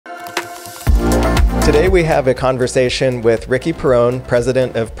Today we have a conversation with Ricky Perrone,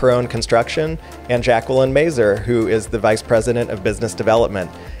 president of Perrone Construction, and Jacqueline Mazur, who is the vice president of business development.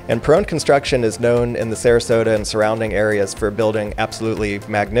 And Perrone Construction is known in the Sarasota and surrounding areas for building absolutely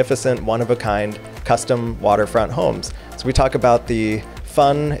magnificent, one-of-a-kind, custom waterfront homes. So we talk about the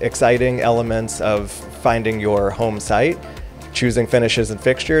fun, exciting elements of finding your home site, choosing finishes and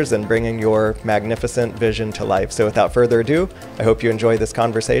fixtures, and bringing your magnificent vision to life. So without further ado, I hope you enjoy this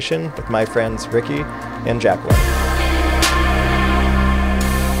conversation with my friends Ricky and Jacqueline.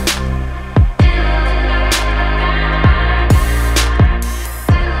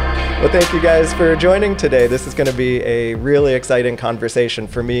 Well, thank you guys for joining today. This is going to be a really exciting conversation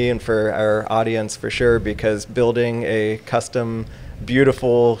for me and for our audience for sure, because building a custom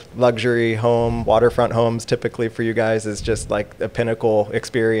beautiful luxury home, waterfront homes typically for you guys is just like a pinnacle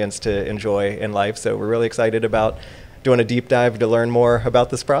experience to enjoy in life. So we're really excited about doing a deep dive to learn more about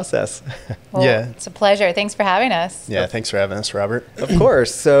this process. Well, yeah, it's a pleasure. Thanks for having us. Yeah, thanks for having us, Robert. Of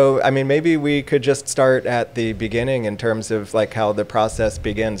course. So, I mean, maybe we could just start at the beginning in terms of like how the process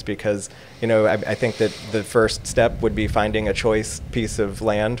begins, because, you know, I think that the first step would be finding a choice piece of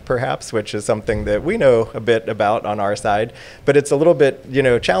land, perhaps, which is something that we know a bit about on our side, but it's a little bit, you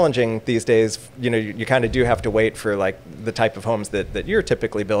know, challenging these days. You know, you kind of do have to wait for like the type of homes that you're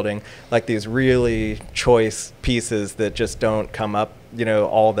typically building, like these really choice pieces that just don't come up, you know,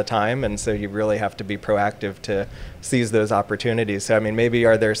 all the time. And so you really have to be proactive to seize those opportunities. So, I mean, maybe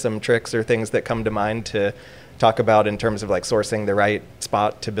are there some tricks or things that come to mind to talk about in terms of like sourcing the right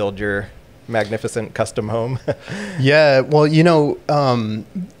spot to build your magnificent custom home? Yeah, well, you know,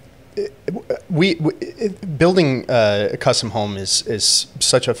 building a custom home is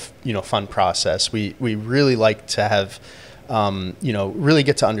such a fun process. We really like to have really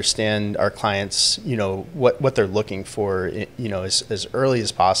get to understand our clients, you know, what they're looking for, you know, as early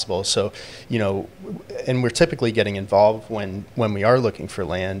as possible. So, you know, and we're typically getting involved when we are looking for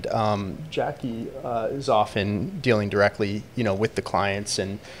land. Jackie is often dealing directly, you know, with the clients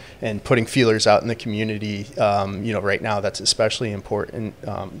and putting feelers out in the community. You know, right now that's especially important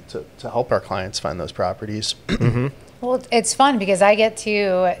to help our clients find those properties. Mm-hmm. Well, it's fun because I get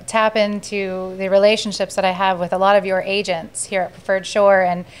to tap into the relationships that I have with a lot of your agents here at Preferred Shore.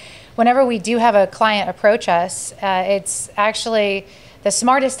 And whenever we do have a client approach us, it's actually the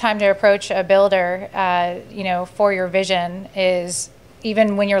smartest time to approach a builder, you know, for your vision is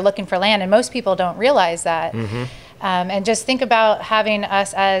even when you're looking for land. And most people don't realize that. Mm-hmm. And just think about having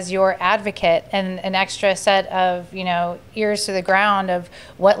us as your advocate and an extra set of, you know, ears to the ground of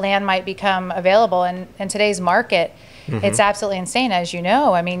what land might become available in today's market. Mm-hmm. It's absolutely insane, as you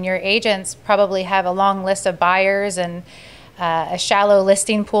know. I mean, your agents probably have a long list of buyers and a shallow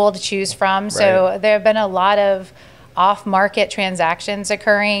listing pool to choose from. Right. So there have been a lot of off-market transactions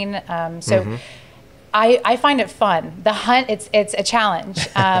occurring. Mm-hmm. I find it fun. The hunt, it's a challenge.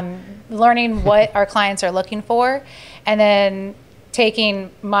 Learning what our clients are looking for, and then taking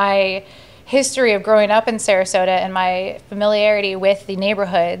my history of growing up in Sarasota and my familiarity with the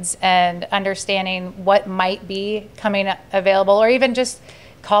neighborhoods and understanding what might be coming available, or even just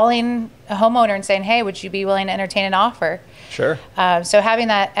calling a homeowner and saying, hey, would you be willing to entertain an offer? Sure. So having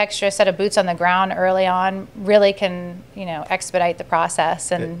that extra set of boots on the ground early on really can, you know, expedite the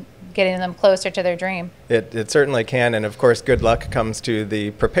process and getting them closer to their dream. It certainly can, and of course good luck comes to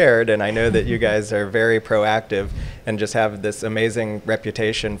the prepared, and I know that you guys are very proactive and just have this amazing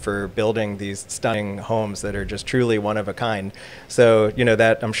reputation for building these stunning homes that are just truly one of a kind. So, you know,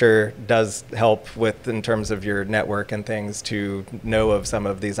 that I'm sure does help with in terms of your network and things to know of some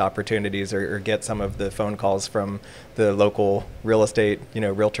of these opportunities or get some of the phone calls from the local real estate, you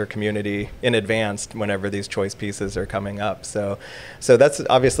know, realtor community in advance whenever these choice pieces are coming up. So that's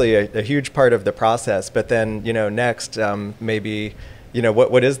obviously a huge part of the process. But then, you know, next, maybe, you know,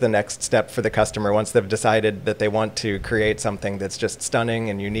 what is the next step for the customer once they've decided that they want to create something that's just stunning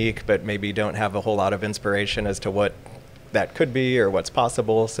and unique, but maybe don't have a whole lot of inspiration as to what that could be or what's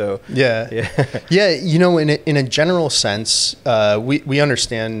possible? So yeah. You know, in a general sense, we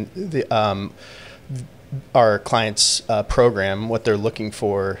understand our clients' program, what they're looking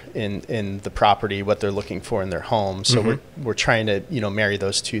for in the property, what they're looking for in their home. So mm-hmm. we're trying to, you know, marry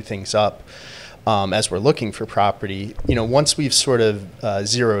those two things up as we're looking for property. You know, once we've sort of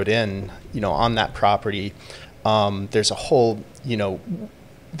zeroed in, you know, on that property, there's a whole, you know,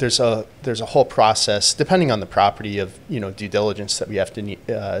 there's a whole process depending on the property of, you know, due diligence that we have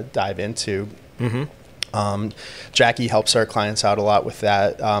to dive into. Mm-hmm. Jackie helps our clients out a lot with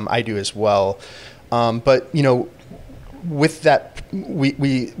that. I do as well. But, you know, with that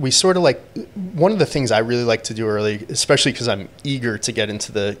we sort of like, one of the things I really like to do early, especially because I'm eager to get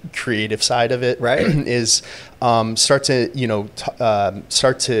into the creative side of it, right, is start to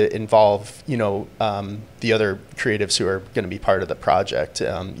involve the other creatives who are going to be part of the project.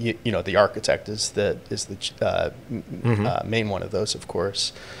 The architect is the main one of those, of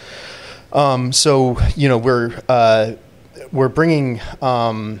course. So we're bringing,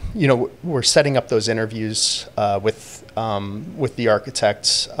 we're setting up those interviews with the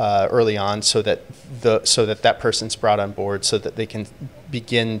architects early on, so that person's brought on board, so that they can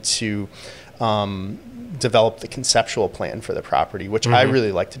begin to develop the conceptual plan for the property, which I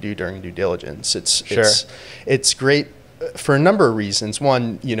really like to do during due diligence. It's great for a number of reasons.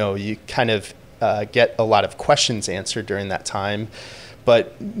 One, you kind of get a lot of questions answered during that time.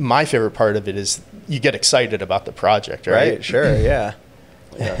 But my favorite part of it is you get excited about the project, right? Right, sure, yeah.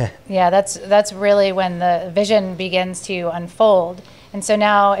 Yeah, that's really when the vision begins to unfold. And so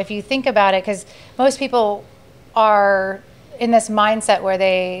now if you think about it, because most people are in this mindset where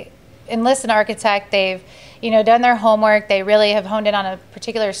they enlist an architect, they've done their homework, they really have honed in on a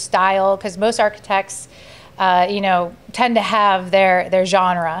particular style, because most architects tend to have their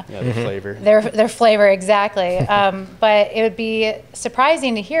genre. Yeah, their flavor. Their flavor, exactly. But it would be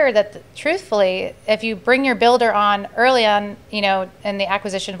surprising to hear that, truthfully, if you bring your builder on early on, in the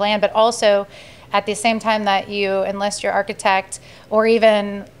acquisition of land, but also at the same time that you enlist your architect, or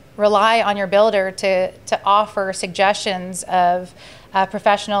even rely on your builder to offer suggestions of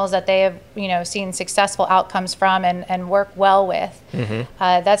professionals that they have seen successful outcomes from and work well with.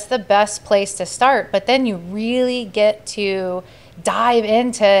 That's the best place to start. But then you really get to dive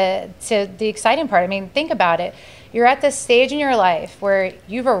into the exciting part. I mean, think about it. You're at this stage in your life where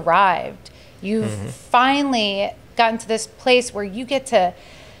you've arrived. You've finally gotten to this place where you get to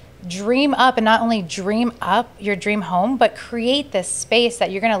dream up, and not only dream up your dream home, but create this space that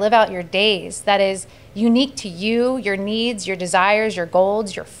you're going to live out your days that is unique to you, your needs, your desires, your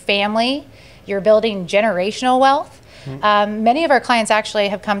goals, your family. You're building generational wealth. Many of our clients actually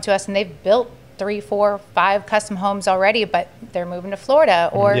have come to us and they've built 3, 4, 5 custom homes already, but they're moving to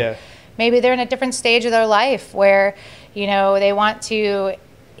Florida, or maybe they're in a different stage of their life where they want to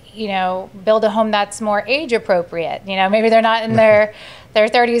build a home that's more age appropriate. Maybe they're not in their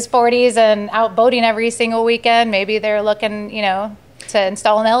 30s, 40s and out boating every single weekend. Maybe they're looking, to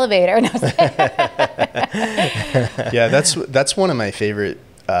install an elevator. Yeah, that's one of my favorite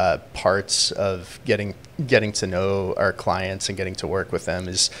parts of getting to know our clients and getting to work with them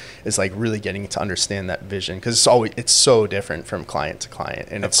is like really getting to understand that vision, because it's so different from client to client,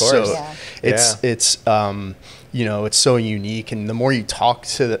 and it's so unique, and the more you talk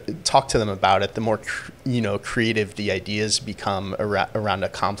to them about it, the more creative the ideas become around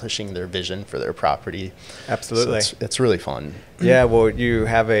accomplishing their vision for their property. Absolutely. So it's really fun. Yeah, well, you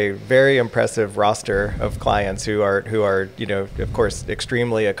have a very impressive roster of clients who are of course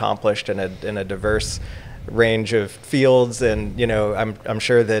extremely accomplished in a diverse range of fields, and I'm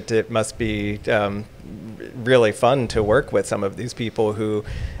sure that it must be really fun to work with some of these people who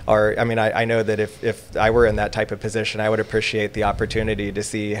are, I know that if I were in that type of position, I would appreciate the opportunity to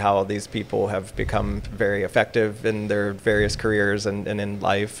see how these people have become very effective in their various careers and in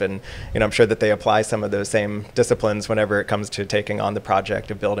life. And, I'm sure that they apply some of those same disciplines whenever it comes to taking on the project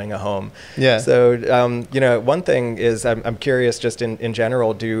of building a home. Yeah. So, one thing is I'm curious just in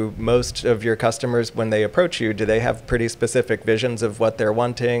general, do most of your customers, when they approach you, do they have pretty specific visions of what they're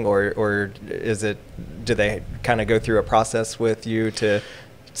wanting, or do they kind of go through a process with you to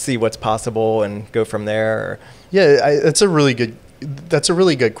see what's possible and go from there? Or? Yeah, that's a really good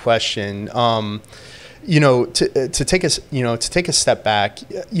question. To take a step back,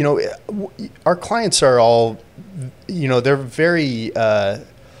 our clients are all, they're very.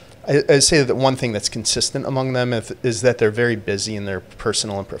 I say that one thing that's consistent among them is that they're very busy in their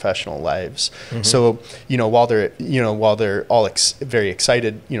personal and professional lives. So, while they're all very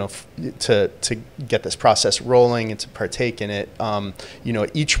excited, to get this process rolling and to partake in it,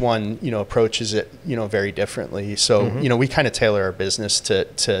 each one, approaches it, very differently. So, we kind of tailor our business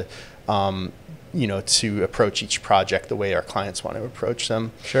to approach each project the way our clients want to approach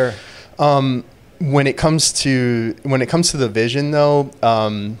them. Sure. When it comes to the vision, though,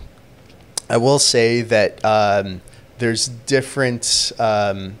 I will say that there's different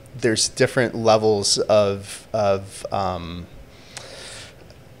levels of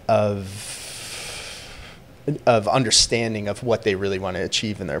understanding of what they really want to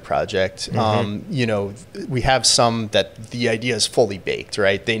achieve in their project. We have some that the idea is fully baked,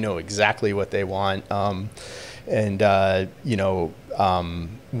 right? They know exactly what they want. you know,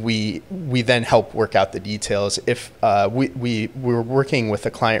 we then help work out the details. If we're working with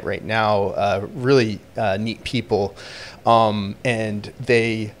a client right now, really neat people, and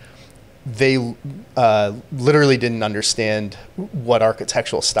they literally didn't understand what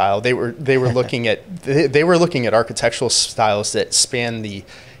architectural style they were looking at. They were looking at architectural styles that span the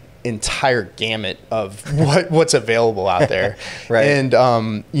entire gamut of what's available out there. Right.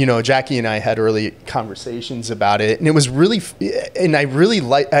 And you know, Jackie and I had early conversations about it, and it was really and I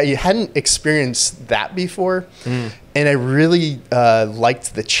hadn't experienced that before. And I really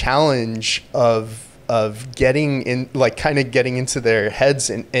liked the challenge of getting in, like kind of getting into their heads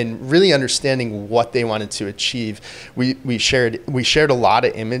and really understanding what they wanted to achieve. We shared a lot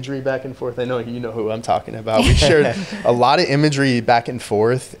of imagery back and forth. I know you know who I'm talking about. We shared a lot of imagery back and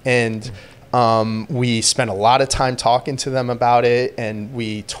forth, and we spent a lot of time talking to them about it, and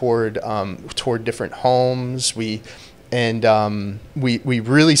we toured different homes. We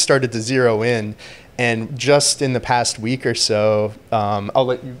really started to zero in. And just in the past week or so, I'll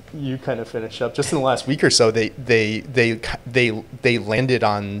let you kind of finish up. Just in the last week or so, they landed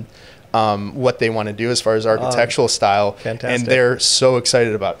on what they want to do as far as architectural style. Fantastic. And they're so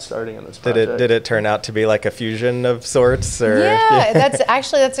excited about starting on this project. Did it turn out to be like a fusion of sorts? Or? Yeah,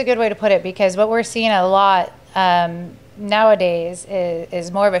 that's a good way to put it, because what we're seeing a lot nowadays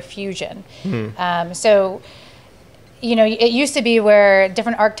is more of a fusion. So, you know, it used to be where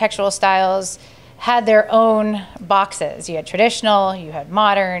different architectural styles had their own boxes. You had traditional, you had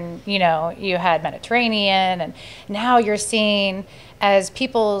modern, you know, you had Mediterranean, and now you're seeing, as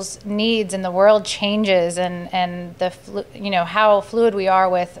people's needs in the world changes, and you know, how fluid we are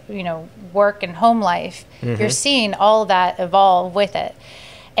with, you know, work and home life, you're seeing all that evolve with it.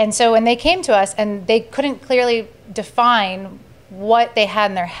 And so when they came to us and they couldn't clearly define what they had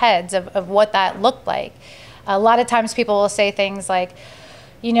in their heads of what that looked like, a lot of times people will say things like,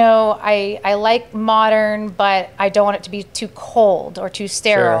 you know, I like modern, but I don't want it to be too cold or too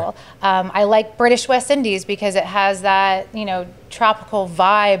sterile. Sure. I like British West Indies because it has that, you know, tropical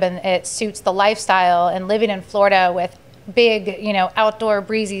vibe, and it suits the lifestyle and living in Florida with big, you know, outdoor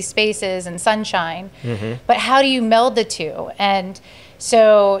breezy spaces and sunshine. But how do you meld the two? And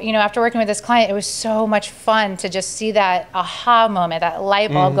so, you know, after working with this client, it was so much fun to just see that aha moment, that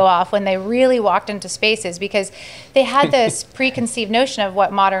light bulb go off when they really walked into spaces, because they had this preconceived notion of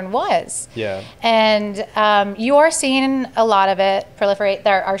what modern was. Yeah. And you are seeing a lot of it proliferate.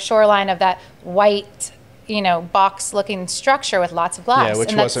 Our shoreline of that white, you know, box-looking structure with lots of glass. Yeah,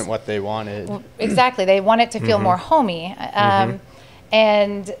 which wasn't what they wanted. Exactly. They want it to feel more homey.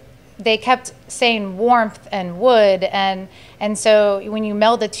 And they kept saying warmth and wood, and so when you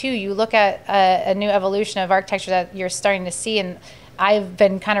meld the two, you look at a new evolution of architecture that you're starting to see, and I've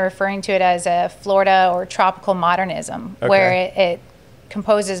been kind of referring to it as a Florida or tropical modernism, where it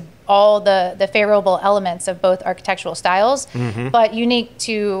composes all the favorable elements of both architectural styles, but unique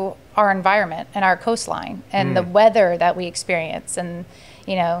to our environment and our coastline and the weather that we experience, and,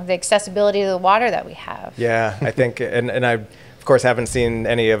 you know, the accessibility to the water that we have. Yeah, I think, and I, of course, haven't seen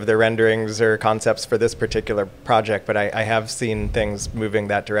any of the renderings or concepts for this particular project, but I have seen things moving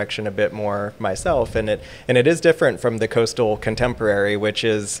that direction a bit more myself, and it is different from the coastal contemporary, which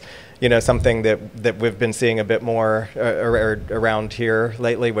is, you know, something that we've been seeing a bit more around here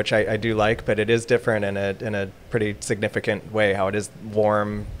lately, which I do like, but it is different in a pretty significant way, how it is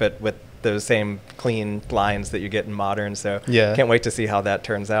warm, but with those same clean lines that you get in modern. So yeah, can't wait to see how that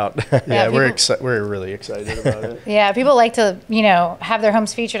turns out. Yeah, we're really excited about it. Yeah, people like to, you know, have their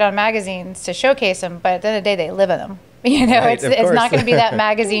homes featured on magazines to showcase them, but at the end of the day, they live in them. You know, right, it's not going to be that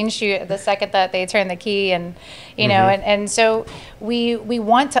magazine shoot the second that they turn the key, and, you know, and so we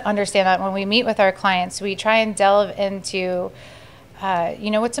want to understand that when we meet with our clients, we try and delve into, you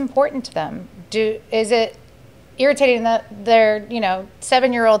know, what's important to them. Is it irritating that their, you know,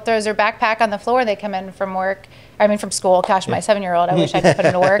 7-year-old throws their backpack on the floor and they come in from work, from school. Gosh, my 7-year-old, I wish I could put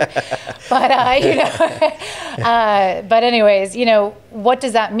him to work. But, you know, but anyways, you know, what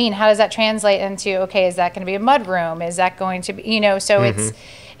does that mean? How does that translate into, okay, is that going to be a mud room? Is that going to be, you know, so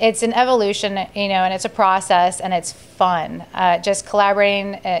it's an evolution, you know, and it's a process, and it's fun. Just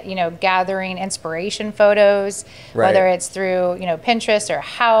collaborating, you know, gathering inspiration photos, whether it's through, you know, Pinterest or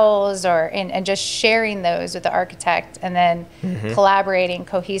Houzz, and just sharing those with the architect, and then collaborating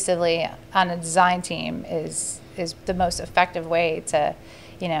cohesively on a design team is the most effective way to,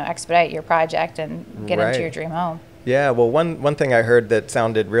 you know, expedite your project and get into your dream home. Yeah, well, one thing I heard that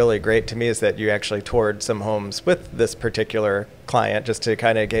sounded really great to me is that you actually toured some homes with this particular client, just to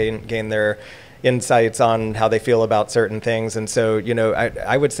kind of gain their, insights on how they feel about certain things. And so, you know,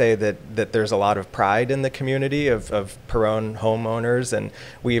 I would say that there's a lot of pride in the community of Perrone homeowners. And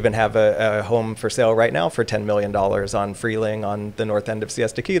we even have a home for sale right now for $10 million on Freeling on the north end of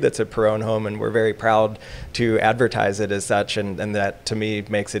Siesta Key that's a Perrone home. And we're very proud to advertise it as such. And that, to me,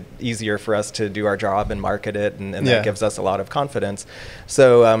 makes it easier for us to do our job and market it. And that gives us a lot of confidence.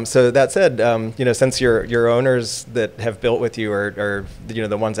 So so that said, you know, since your owners that have built with you are you know,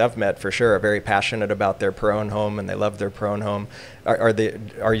 the ones I've met for sure are very passionate about their Perrone home and they love their Perrone home. Are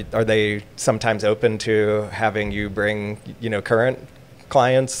they sometimes open to having you bring, you know, current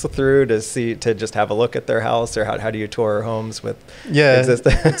clients through to just have a look at their house, or how do you tour homes with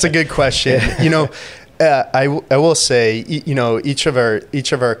existing? It's a good question. You know, I will say, you know, each of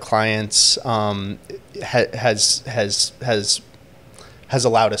our clients has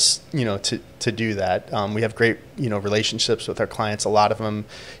allowed us, you know, to do that. We have great, you know, relationships with our clients. A lot of them,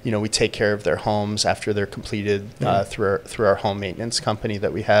 you know, we take care of their homes after they're completed through our home maintenance company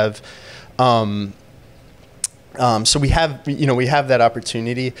that we have. So we have, you know, we have that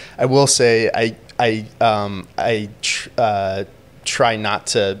opportunity. I will say I try not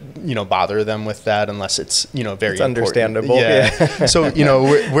to, you know, bother them with that unless it's, you know, very important. Understandable. Yeah. So, you know,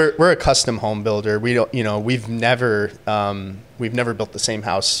 we're a custom home builder. We don't, you know, we've never built the same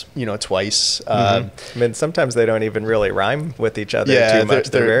house, you know, twice. I mean, sometimes they don't even really rhyme with each other too much.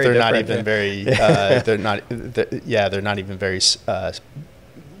 They're not even very, they're not even very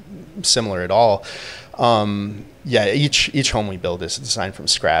similar at all. Each home we build is designed from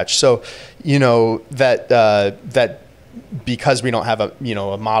scratch. So, you know, that because we don't have a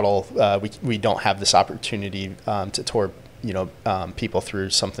model, we don't have this opportunity to tour, you know, people through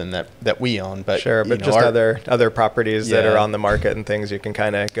something that we own. But sure, but just other properties that are on the market and things you can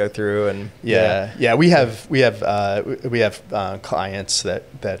kind of go through and we have clients that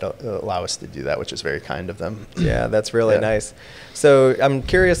allow us to do that, which is very kind of them. Yeah, that's really nice. So I'm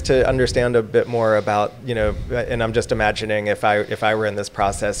curious to understand a bit more about, you know, and I'm just imagining if I were in this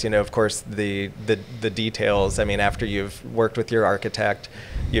process, you know, of course the details. I mean, after you've worked with your architect,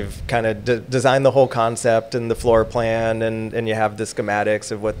 you've kind of designed the whole concept and the floor plan, and you have the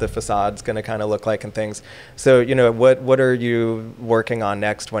schematics of what the facade's going to kind of look like and things. So, you know, what are you working on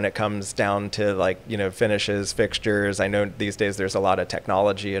next when it comes down to, like, you know, finishes, fixtures? I know these days there's a lot of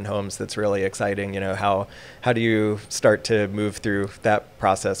technology in homes that's really exciting. You know, how do you start to move through that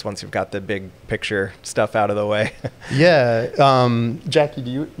process once you've got the big picture stuff out of the way? Jackie,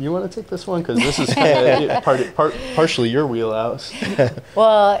 do you want to take this one? Because this is kind of partially your wheelhouse.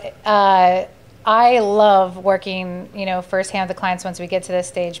 Well, I love working, you know, firsthand with the clients once we get to this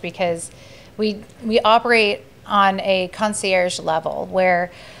stage, because we operate on a concierge level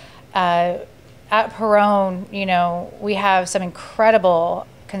where at Perrone, you know, we have some incredible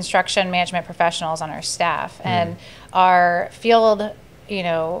construction management professionals on our staff, and our field, you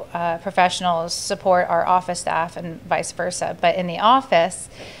know, professionals support our office staff and vice versa. But in the office,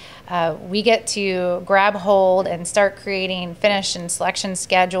 we get to grab hold and start creating finish and selection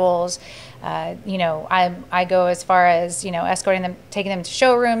schedules. You know, I go as far as, you know, escorting them, taking them to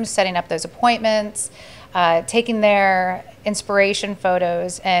showrooms, setting up those appointments, taking their inspiration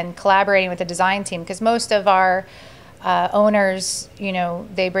photos, and collaborating with the design team, because most of our owners, you know,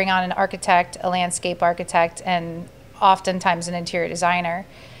 they bring on an architect, a landscape architect, and oftentimes an interior designer.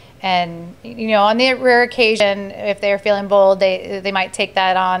 And, you know, on the rare occasion, if they're feeling bold, they might take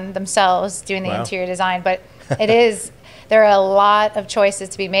that on themselves, doing the interior design. But there are a lot of choices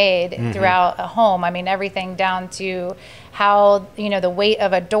to be made throughout a home. I mean, everything down to how, you know, the weight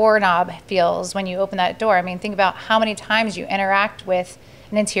of a doorknob feels when you open that door. I mean, think about how many times you interact with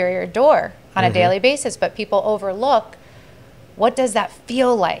an interior door on a daily basis, but people overlook, what does that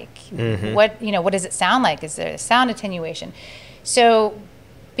feel like? What does it sound like? Is there a sound attenuation? So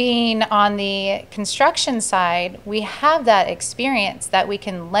being on the construction side, we have that experience that we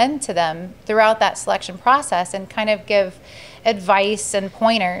can lend to them throughout that selection process and kind of give advice and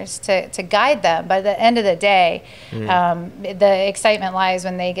pointers to guide them. But at the end of the day, the excitement lies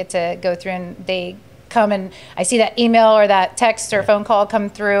when they get to go through and they come and I see that email or that text or phone call come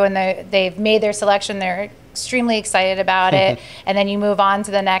through, and they've made their selection. They're extremely excited about it, and then you move on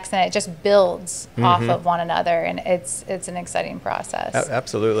to the next, and it just builds off of one another, and it's an exciting process.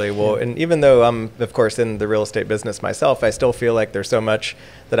 Absolutely. Well, and even though I'm, of course, in the real estate business myself, I still feel like there's so much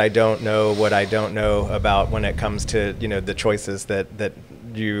that I don't know what I don't know about when it comes to, you know, the choices that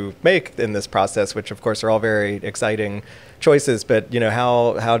you make in this process, which of course are all very exciting choices. But, you know,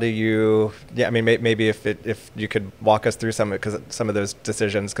 how do you, yeah, I mean, maybe if you could walk us through some of those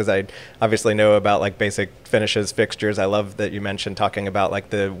decisions, because I obviously know about like basic finishes, fixtures. I love that you mentioned talking about like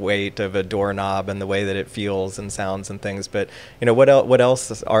the weight of a doorknob and the way that it feels and sounds and things. But, you know, what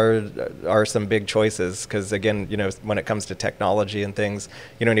else are some big choices? Because again, you know, when it comes to technology and things,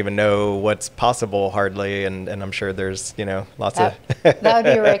 you don't even know what's possible hardly, and I'm sure there's, you know, lots of that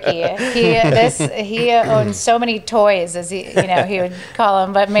would be Ricky. He owns so many toys, as he would call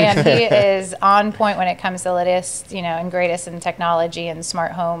them. But man, he is on point when it comes to the latest, you know, and greatest in technology and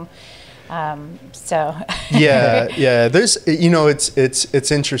smart home. So yeah, there's, you know,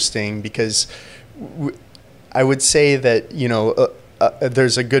 it's interesting because I would say that, you know,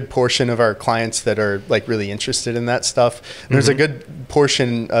 there's a good portion of our clients that are like really interested in that stuff. There's a good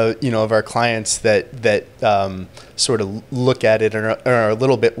portion, you know, of our clients that sort of look at it and are a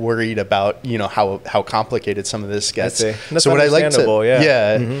little bit worried about, you know, how complicated some of this gets. I see. That's so what I like understandable,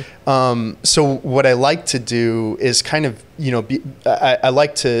 to, so what I like to do is kind of, you know, I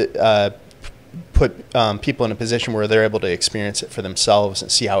like to put people in a position where they're able to experience it for themselves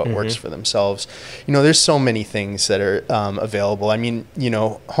and see how it works for themselves. You know, there's so many things that are available. I mean, you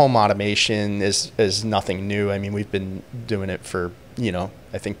know, home automation is nothing new. I mean, we've been doing it for, you know,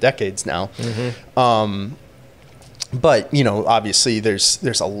 I think decades now. But, you know, obviously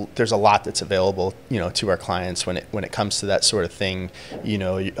there's a lot that's available, you know, to our clients when it comes to that sort of thing. You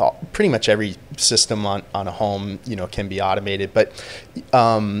know, pretty much every system on a home, you know, can be automated. But,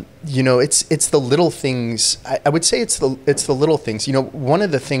 you know, it's the little things. I would say it's the little things. You know, one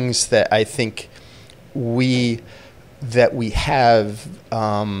of the things that I think we have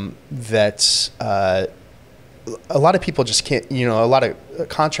that's a lot of people just can't, you know, a lot of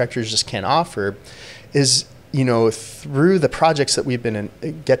contractors just can't offer is, you know, through the projects that we've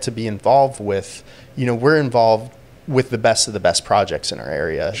get to be involved with, you know, we're involved with the best of the best projects in our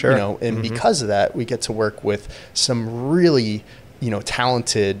area. Sure. You know, and because of that, we get to work with some really, you know,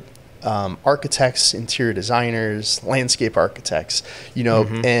 talented architects, interior designers, landscape architects, you know,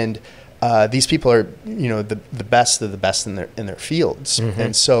 and these people are, you know, the best of the best in their fields.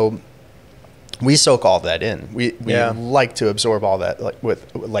 And so we soak all that in. We like to absorb all that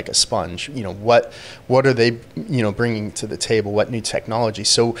like a sponge. You know, what are they, you know, bringing to the table? What new technology?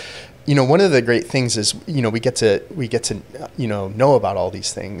 So, you know, one of the great things is, you know, we get to you know about all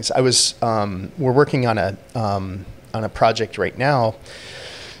these things. We're working on a project right now,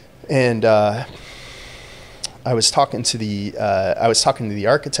 and I was talking to the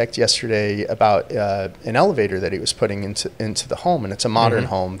architect yesterday about an elevator that he was putting into the home, and it's a modern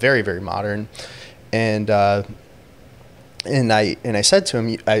home, very, very modern. And I said to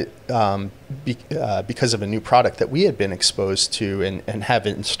him, because of a new product that we had been exposed to and have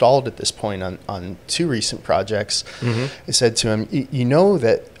installed at this point on 2 recent projects, I said to him, you know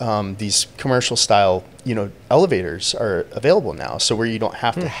that these commercial style, you know, elevators are available now, so where you don't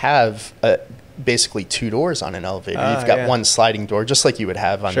have to have basically 2 doors on an elevator. You've got one sliding door, just like you would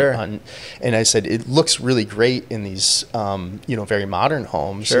have on. And I said, it looks really great in these, you know, very modern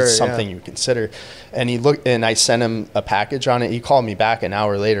homes. It's something you would consider. And I sent him a package on it. He called me back an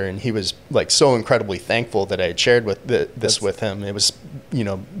hour later, and he was like so incredibly thankful that I had shared this with him. It was, you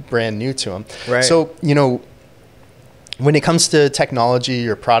know, brand new to him. Right. So, you know, when it comes to technology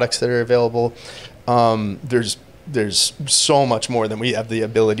or products that are available, there's so much more than we have the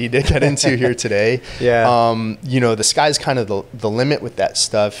ability to get into here today. You know, the sky's kind of the limit with that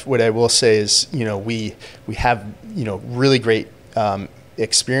stuff. What I will say is, you know, we have, you know, really great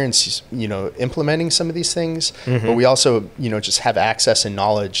experience, you know, implementing some of these things, but we also, you know, just have access and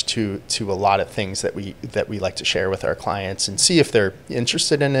knowledge to a lot of things that we like to share with our clients and see if they're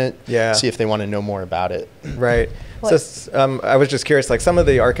interested in it, see if they want to know more about it. Right. So I was just curious, like some of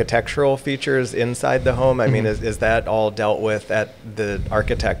the architectural features inside the home, I mean, is that all dealt with at the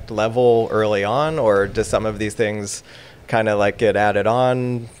architect level early on, or does some of these things kind of like get added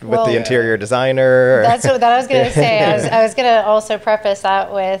on with the interior designer? That's what I was going to say. I was going to also preface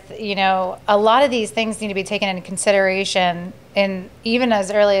that with, you know, a lot of these things need to be taken into consideration in even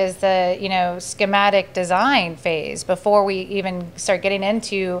as early as the, you know, schematic design phase before we even start getting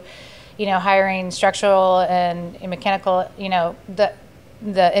into, you know, hiring structural and mechanical, you know, the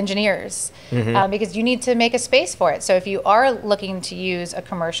engineers, because you need to make a space for it. So if you are looking to use a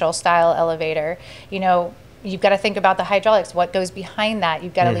commercial style elevator, you know, you've got to think about the hydraulics, what goes behind that.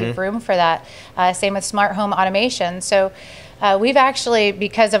 You've got to leave room for that. Same with smart home automation. So we've actually,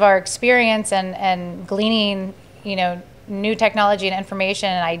 because of our experience and gleaning, you know, new technology and information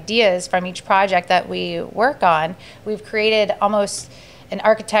and ideas from each project that we work on, we've created almost an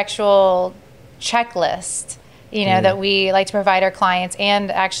architectural checklist, that we like to provide our clients and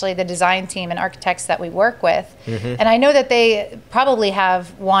actually the design team and architects that we work with. And I know that they probably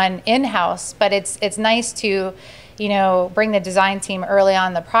have one in-house, but it's nice to bring the design team early on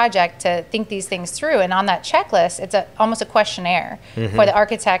in the project to think these things through. And on that checklist, it's almost a questionnaire for the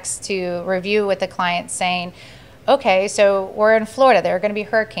architects to review with the client, saying, okay, so we're in Florida, there are going to be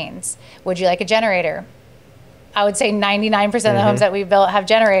hurricanes. Would you like a generator? I would say 99% of the homes that we built have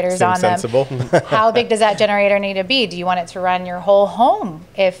generators Seems on sensible. them. How big does that generator need to be? Do you want it to run your whole home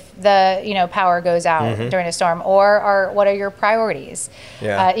if the power goes out during a storm? Or what are your priorities?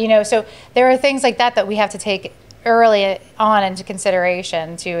 Yeah. So there are things like that we have to take early on into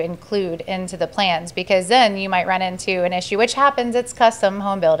consideration to include into the plans, because then you might run into an issue, which happens, it's custom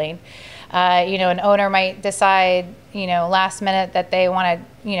home building. An owner might decide, last minute that they want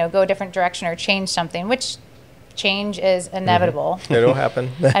to, go a different direction or change something, which change is inevitable. It'll happen.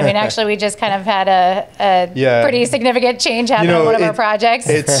 I mean, actually, we just kind of had a pretty significant change happen on one of our projects.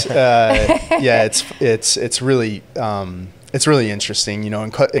 It's it's really interesting.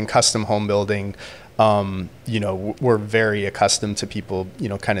 In custom home building, we're very accustomed to people,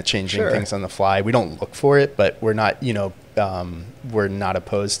 kind of changing things on the fly. We don't look for it, but we're not, we're not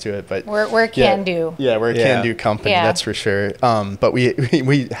opposed to it. But we're can do. Yeah, we're a can do company. Yeah. That's for sure. But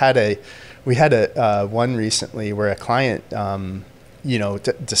we had a one recently where a client,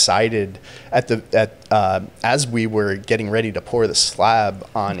 decided as we were getting ready to pour the slab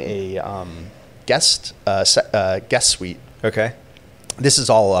on a guest suite. Okay. This is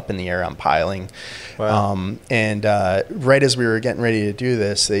all up in the air on piling. Wow. And right as we were getting ready to do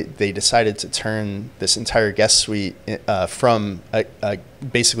this, they decided to turn this entire guest suite from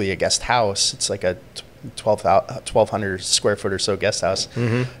basically a guest house. It's like a 1,200 square foot or so guest house,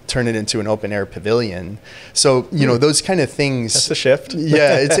 turn it into an open air pavilion. So, those kind of things. That's a shift.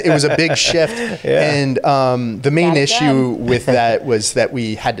 Yeah, it was a big shift. Yeah. And the main issue with that was that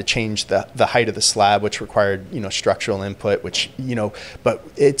we had to change the height of the slab, which required, structural input, which, but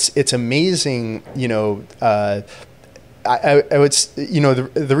it's amazing, I would,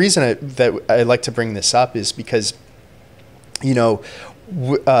 the reason that I like to bring this up is because,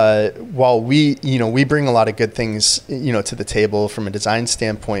 while we bring a lot of good things, to the table from a design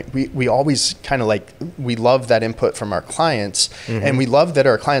standpoint, we always kind of we love that input from our clients, and we love that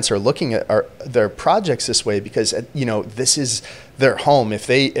our clients are looking at their projects this way, because, this is their home. If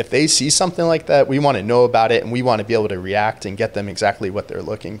they see something like that, we want to know about it, and we want to be able to react and get them exactly what they're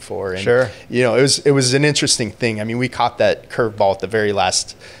looking for. And, it was an interesting thing. I mean, we caught that curveball at the very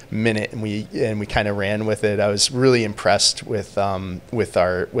last minute, and we kind of ran with it. I was really impressed with our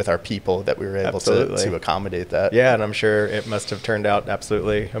people that we were able to accommodate that. Yeah, and I'm sure it must have turned out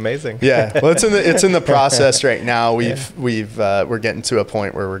absolutely amazing. Yeah, well, it's in the process right now. We're getting to a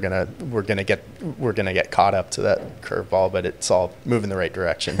point where we're gonna get caught up to that curveball, but it's all moving the right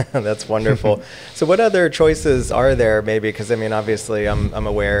direction. That's wonderful. So what other choices are there, maybe? Because I mean, obviously, I'm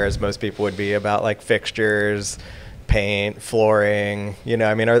aware, as most people would be, about like fixtures, paint, flooring.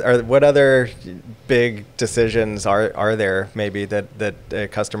 I mean, are what other big decisions are there maybe that a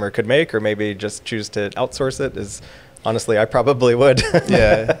customer could make, or maybe just choose to outsource it? Is honestly, I probably would.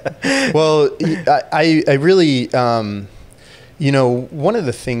 Yeah. Well, I really, one of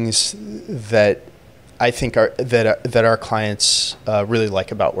the things that I think that our clients really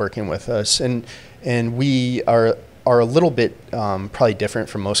like about working with us, and we are a little bit probably different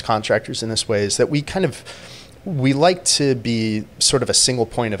from most contractors in this way, is that we like to be sort of a single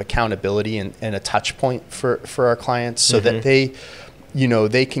point of accountability and a touch point for our clients, so that they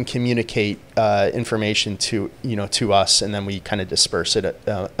can communicate information to us, and then we kind of disperse it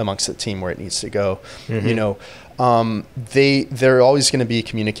amongst the team where it needs to go. There are always going to be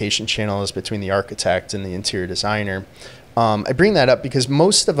communication channels between the architect and the interior designer. I bring that up because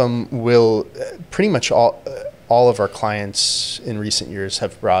most of them will, pretty much all of our clients in recent years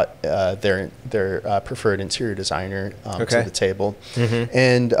have brought their preferred interior designer to the table.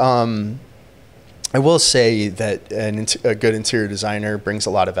 And I will say that a good interior designer brings a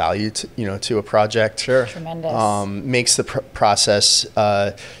lot of value to a project. Sure. Tremendous. Makes the process.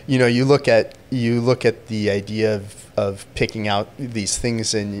 You look at the idea of picking out these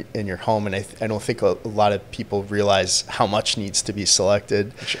things in your home, and I don't think a lot of people realize how much needs to be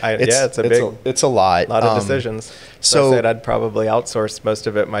selected. It's a lot. A lot of decisions. So I said I'd probably outsource most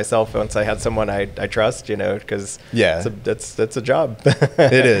of it myself once I had someone I trust, because it's a job.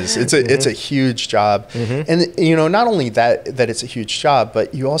 It is. It's a huge job. And not only that it's a huge job,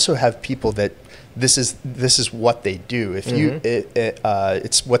 but you also have people that this is what they do. If you,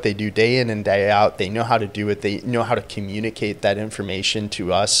 it's what they do day in and day out. They know how to do it. They know how to communicate that information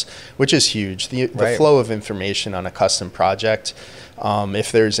to us, which is huge. The flow of information on a custom project.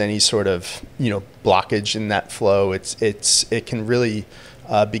 If there's any sort of blockage in that flow, it can really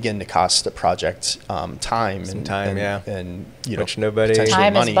begin to cost a project time and which nobody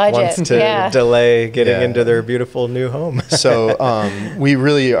time money wants to delay getting into their beautiful new home. So we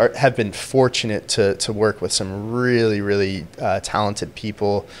really have been fortunate to work with some really talented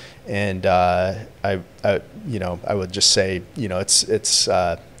people, and I would just say it's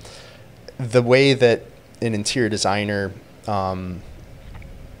the way that an interior designer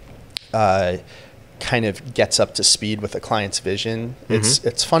kind of gets up to speed with a client's vision.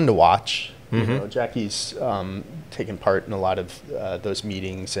 It's fun to watch. Jackie's taken part in a lot of those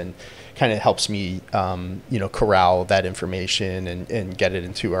meetings and kind of helps me corral that information and get it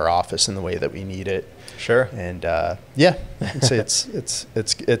into our office in the way that we need it. Sure. And I'd say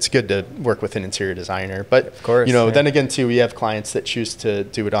it's good to work with an interior designer. But of course, then again too, we have clients that choose to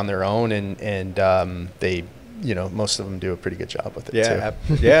do it on their own, and they most of them do a pretty good job with it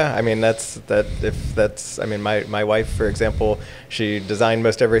too. Yeah. I mean, my wife, for example, she designed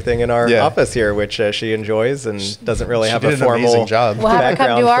most everything in our office here, which she enjoys and doesn't really have a formal job. We'll have her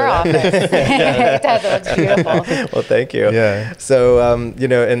come to our office. That looks beautiful. Well, thank you. Yeah. So, and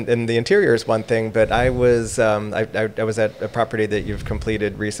the interior is one thing, but I was at a property that you've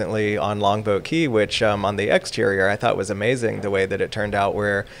completed recently on Longboat Key, which on the exterior I thought was amazing the way that it turned out,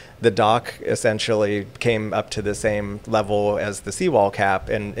 where the dock essentially came up to the same level as the seawall cap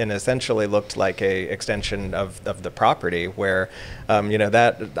and essentially looked like a extension of the property, where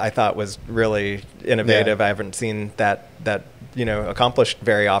that I thought was really innovative. I haven't seen that accomplished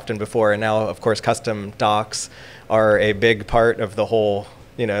very often before. And now, of course, custom docks are a big part of the whole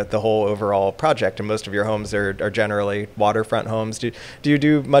overall project, and most of your homes are generally waterfront homes. Do you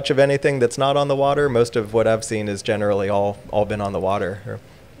do much of anything that's not on the water? Most of what I've seen is generally all been on the water.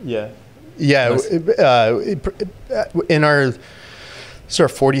 Yeah. In our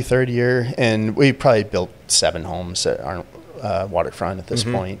sort of 43rd year, and we probably built 7 homes that aren't waterfront at this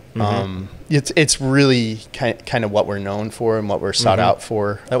point. It's really kind of what we're known for and what we're sought out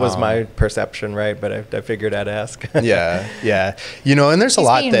for. That was my perception, right? But I figured I'd ask. Yeah. And there's a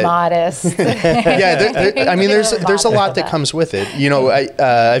lot that modest. I mean, there's a lot that comes with it.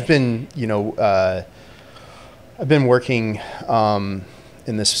 I've been working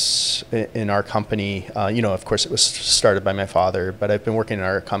in our company. Of course, it was started by my father, but I've been working in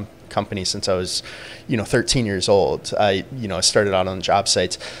our company since I was 13 years old. I started out on job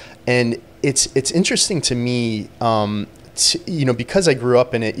sites, and it's interesting to me because I grew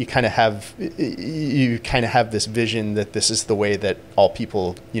up in it. You kind of have this vision that this is the way that all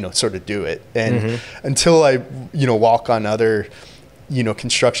people sort of do it, and until I walk on other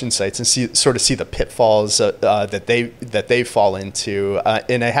construction sites and see the pitfalls that they fall into,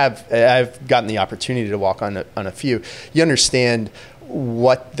 and I've gotten the opportunity to walk on a few. You understand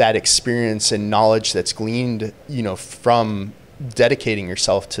what that experience and knowledge that's gleaned, from dedicating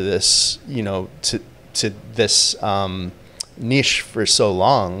yourself to this, to this niche for so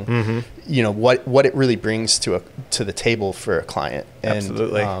long. What it really brings to the table for a client. And,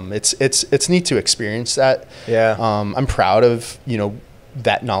 absolutely. It's neat to experience that. Yeah. I'm proud of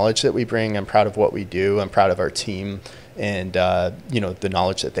that knowledge that we bring. I'm proud of what we do. I'm proud of our team, and the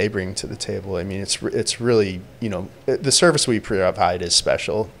knowledge that they bring to the table. I mean, it's really the service we provide is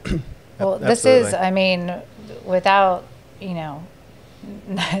special. Well, this is, I mean, without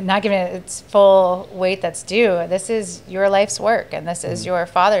not giving it its full weight that's due, this is your life's work, and this is your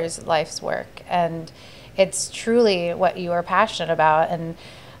father's life's work, and it's truly what you are passionate about. And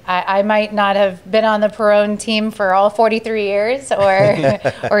I might not have been on the Perrone team for all 43 years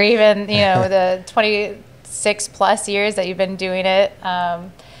or even the 26 plus years that you've been doing it,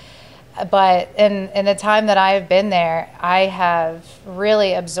 but in the time that I've been there, I have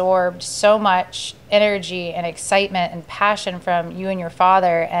really absorbed so much energy and excitement and passion from you and your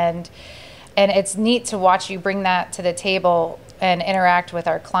father, and it's neat to watch you bring that to the table and interact with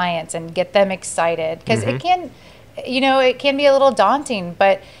our clients and get them excited, because it can be a little daunting,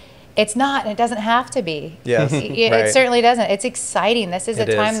 but it's not, and it doesn't have to be. Yes. It certainly doesn't. It's exciting. This is a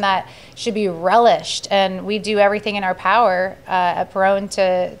time that should be relished, and we do everything in our power at Perrone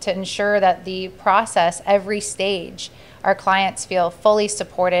to ensure that the process, every stage, our clients feel fully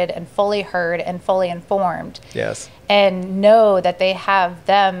supported and fully heard and fully informed. Yes. And know that they have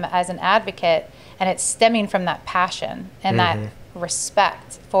them as an advocate, and it's stemming from that passion and that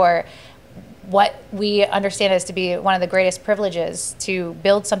respect for what we understand as to be one of the greatest privileges, to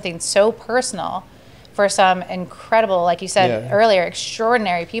build something so personal for some incredible, like you said earlier,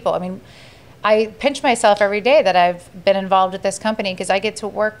 extraordinary people. I mean, I pinch myself every day that I've been involved with this company, because I get to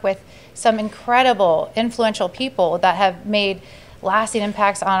work with some incredible, influential people that have made lasting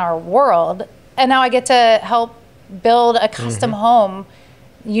impacts on our world. And now I get to help build a custom home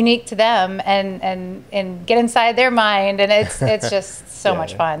unique to them and get inside their mind. And it's just so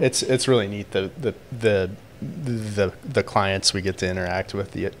much fun. It's really neat. The clients we get to interact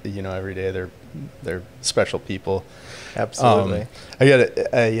with, you know, every day. They're special people. Absolutely.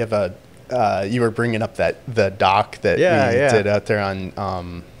 You were bringing up the dock that we did out there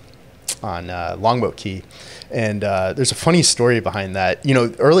on Longboat Key, and there's a funny story behind that. You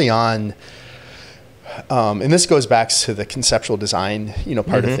know, early on, and this goes back to the conceptual design, you know,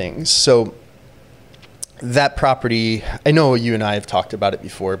 part of things. So that property, I know you and I have talked about it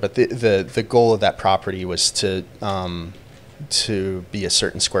before, but the goal of that property was to be a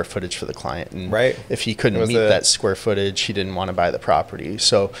certain square footage for the client, and if he couldn't meet that square footage, he didn't want to buy the property.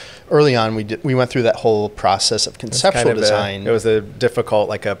 So early on, we went through that whole process of conceptual design. It was a difficult,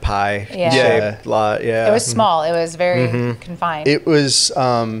 like a pie shaped lot. Yeah, it was small. It was very confined. It was,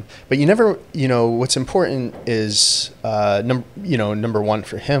 but you never, you know, what's important is, number one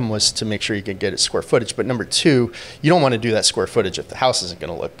for him was to make sure he could get his square footage. But number two, you don't want to do that square footage if the house isn't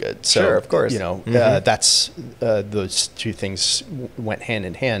going to look good. So, sure, of course. You know, that's those two things went hand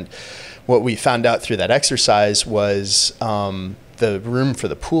in hand. What we found out through that exercise was the room for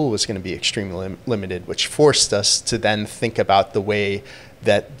the pool was going to be extremely limited, which forced us to then think about the way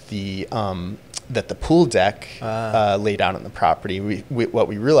that the pool deck laid out on the property. What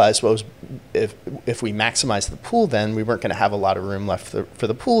we realized was if we maximized the pool, then we weren't going to have a lot of room left for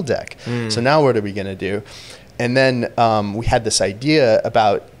the pool deck. So now what are we going to do? And then we had this idea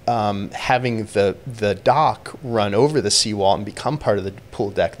about having the dock run over the seawall and become part of the pool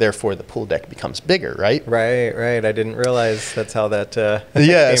deck. Therefore, the pool deck becomes bigger, right? Right. I didn't realize that's how that. So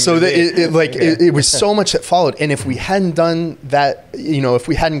it was so much that followed. And if we hadn't done that, you know, if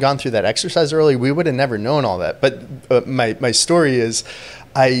we hadn't gone through that exercise early, we would have never known all that. But my story is,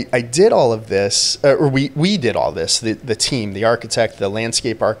 I did all of this, or we did all this. The team, the architect, the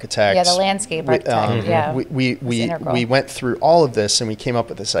landscape architect. Yeah, the landscape architect. We went through all of this and we came up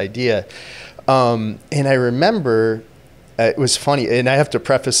with this idea. And I remember it was funny, and I have to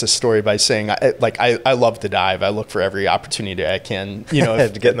preface this story by saying, I love to dive. I look for every opportunity I can, you know,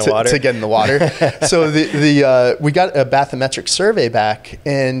 to get in the water. To get in the water. So we got a bathymetric survey back,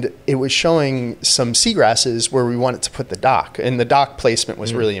 and it was showing some seagrasses where we wanted to put the dock, and the dock placement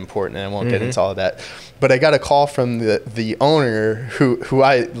was really important. And I won't get into all of that. But I got a call from the owner who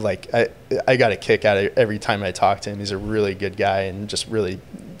I got a kick out of every time I talk to him. He's a really good guy and just really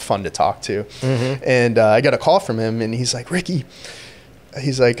fun to talk to. And I got a call from him, and he's like, Ricky,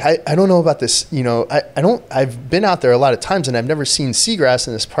 he's like, I don't know about this, you know, I've been out there a lot of times and I've never seen seagrass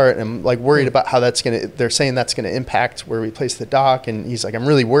in this part, and I'm like worried about how they're saying that's gonna impact where we place the dock. And he's like, I'm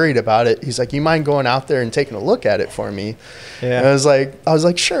really worried about it. He's like, you mind going out there and taking a look at it for me? And I was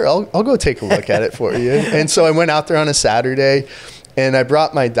like, sure, I'll go take a look at it for you. And so I went out there on a Saturday, and I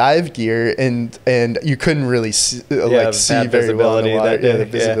brought my dive gear, and you couldn't really see very well in the water. The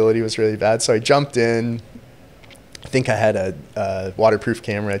visibility was really bad. So I jumped in. I think I had a waterproof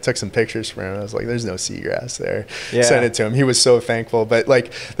camera. I took some pictures for him. I was like, "There's no seagrass there." Sent it to him. He was so thankful. But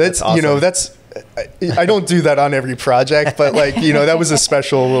like that's awesome. You know, that's. I don't do that on every project, but like, you know, that was a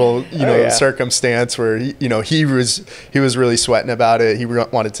special little, you know, circumstance where, you know, he was really sweating about it. He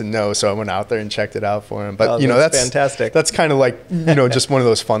wanted to know. So I went out there and checked it out for him. But, you know, that's fantastic. That's kind of like, you know, just one of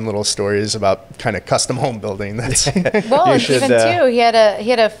those fun little stories about kind of custom home building. That's well, even too, he had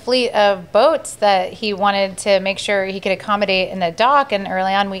a fleet of boats that he wanted to make sure he could accommodate in the dock. And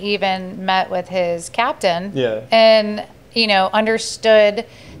early on, we even met with his captain and, you know, understood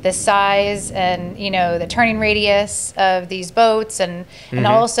the size and, you know, the turning radius of these boats. And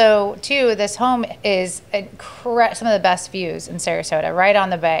also, too, this home is some of the best views in Sarasota, right on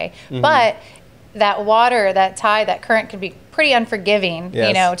the bay. But that water, that tide, that current can be pretty unforgiving,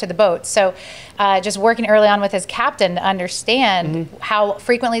 you know, to the boats. So just working early on with his captain to understand how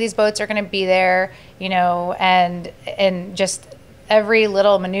frequently these boats are going to be there, you know, and just every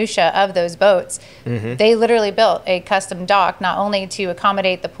little minutia of those boats. They literally built a custom dock, not only to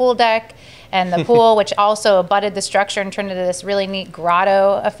accommodate the pool deck and the pool, which also abutted the structure and turned into this really neat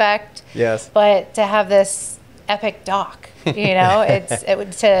grotto effect. But to have this epic dock, you know, it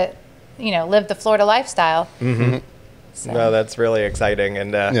would to, you know, live the Florida lifestyle. So. No, that's really exciting,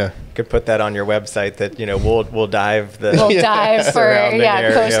 and you could put that on your website. That we'll dive the dive for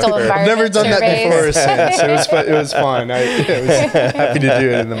coastal environment. I've never done surveys. that before, so it was fun. I was happy to do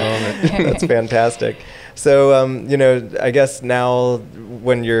it in the moment. That's fantastic. So I guess now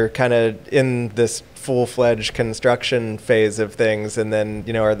when you're kind of in this full-fledged construction phase of things, and then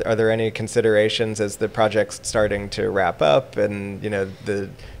are there any considerations as the project's starting to wrap up, and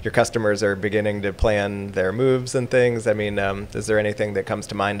your customers are beginning to plan their moves and things? I mean, is there anything that comes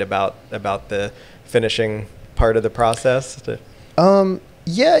to mind about the finishing part of the process?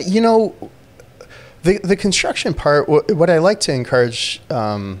 Yeah, the construction part. What I like to encourage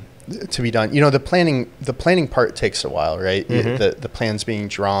to be done, the planning part takes a while, right? Mm-hmm. The plans being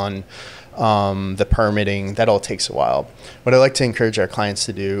drawn. The permitting, that all takes a while. What I like to encourage our clients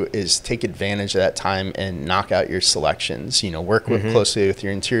to do is take advantage of that time and knock out your selections. Work closely with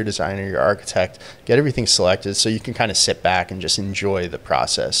your interior designer, your architect, get everything selected so you can kind of sit back and just enjoy the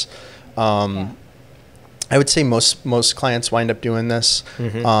process. I would say most clients wind up doing this.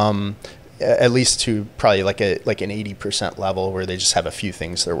 At least to probably like an 80% level, where they just have a few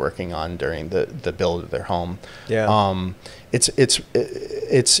things they're working on during the build of their home. It's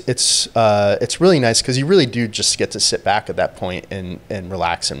really nice because you really do just get to sit back at that point and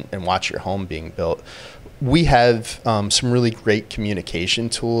relax and watch your home being built. We have some really great communication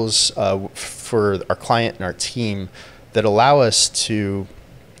tools for our client and our team that allow us to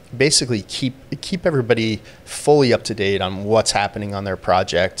basically keep everybody fully up to date on what's happening on their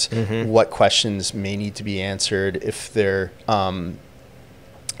project, what questions may need to be answered, if there's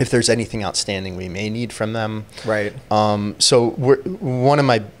anything outstanding we may need from them. Right. So one of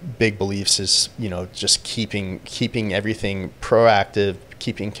my big beliefs is just keeping everything proactive,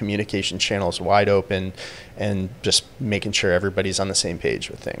 keeping communication channels wide open, and just making sure everybody's on the same page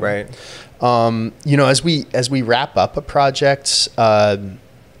with things. Right. As we wrap up a project,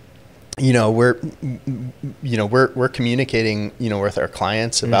 we're communicating, with our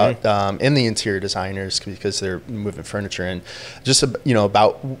clients about, and the interior designers, because they're moving furniture in, just,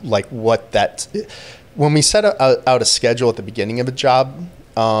 about like what that, when we set out a schedule at the beginning of a job,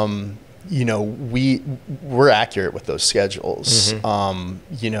 we're accurate with those schedules. I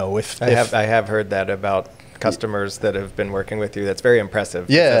have heard that about customers that have been working with you. That's very impressive.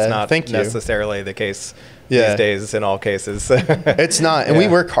 Yeah, that's not thank you. necessarily the case these days in all cases. It's not, and we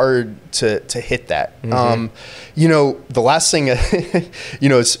work hard to hit that. The last thing,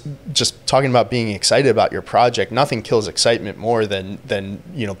 is just talking about being excited about your project. Nothing kills excitement more than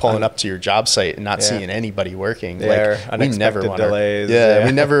pulling up to your job site and not seeing anybody working. We never want delays.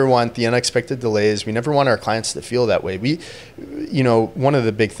 We never want the unexpected delays. We never want our clients to feel that way. One of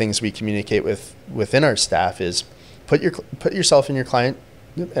the big things we communicate within our staff is put yourself in your client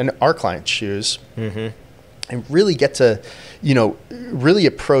and our client's shoes. And really get to, really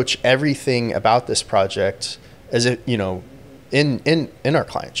approach everything about this project as if, in our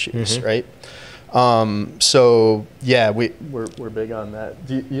client's shoes, right? So yeah, we're big on that.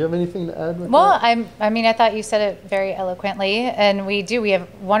 Do you have anything to add with that? I thought you said it very eloquently, and we have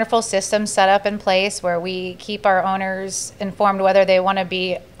wonderful systems set up in place where we keep our owners informed whether they want to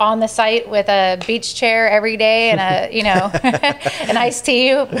be on the site with a beach chair every day and an iced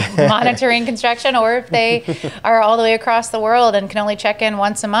tea monitoring construction, or if they are all the way across the world and can only check in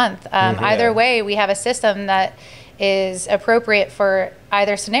once a month. Either way, we have a system that is appropriate for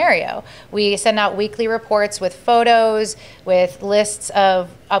either scenario. We send out weekly reports with photos, with lists of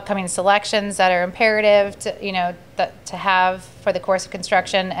upcoming selections that are imperative to have for the course of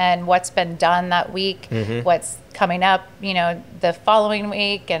construction, and what's been done that week, what's coming up, the following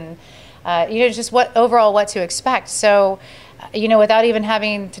week, and just what to expect. So, without even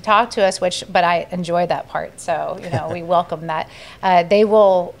having to talk to us, but I enjoy that part. So, we welcome that. They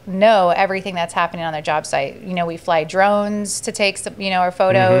will know everything that's happening on their job site. We fly drones to take some, our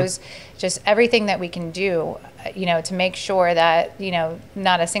photos, just everything that we can do, to make sure that,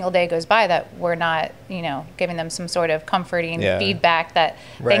 not a single day goes by that we're not, giving them some sort of comforting feedback that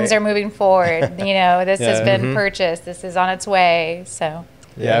things are moving forward. This has been purchased, this is on its way. So.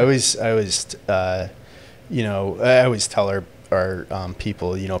 Yeah, I always tell our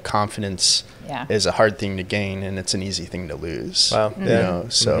people, confidence is a hard thing to gain, and it's an easy thing to lose. Wow.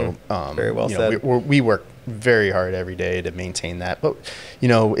 So very well said. We work very hard every day to maintain that, but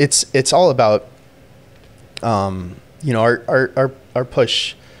it's all about our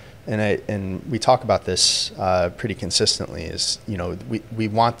push. And we talk about this pretty consistently is, we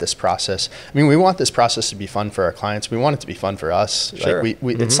want this process. We want this process to be fun for our clients. We want it to be fun for us. Sure.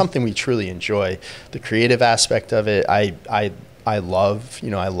 It's something we truly enjoy. The creative aspect of it, I I love.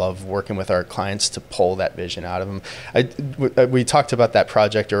 I love working with our clients to pull that vision out of them. We talked about that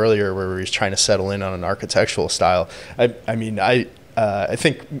project earlier where we were trying to settle in on an architectural style. I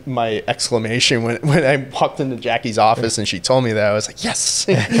think my exclamation when I walked into Jackie's office and she told me that, I was like, yes,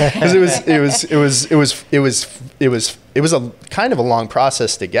 because it was a kind of a long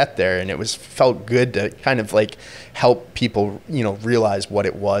process to get there, and felt good to kind of like help people, realize what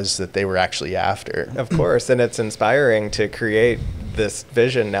it was that they were actually after. Of course, and it's inspiring to create this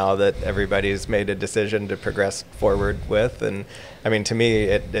vision now that everybody's made a decision to progress forward with. And I mean, to me,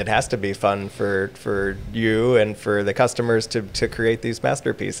 it has to be fun for you and for the customers to create these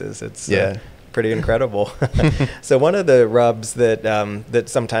masterpieces. It's pretty incredible. So one of the rubs that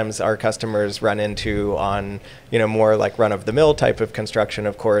sometimes our customers run into on, more like run-of-the-mill type of construction,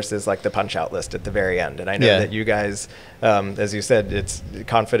 of course, is like the punch-out list at the very end. And I know that you guys, as you said,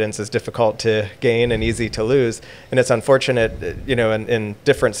 confidence is difficult to gain and easy to lose. And it's unfortunate, in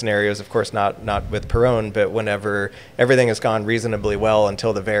different scenarios, of course, not with Perrone, but whenever everything has gone reasonably well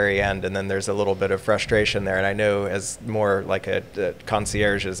until the very end, and then there's a little bit of frustration there. And I know as more like a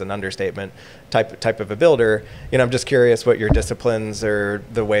concierge is an understatement type of a builder, I'm just curious what your disciplines or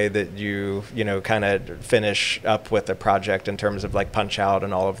the way that you kind of finish up with a project in terms of like punch out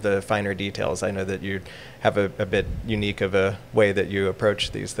and all of the finer details. I know that you have a bit unique of a way that you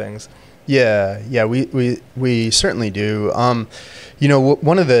approach these things. Yeah, we certainly do. One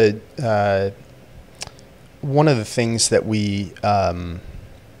of the things that we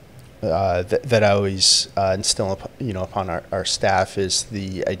that I always instill upon our staff is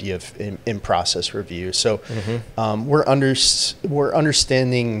the idea of in-process review. So we're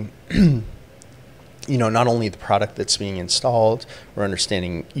understanding not only the product that's being installed, we're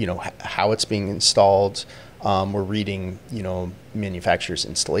understanding how it's being installed. We're reading manufacturer's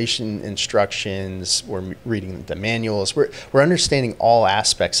installation instructions. We're reading the manuals. We're understanding all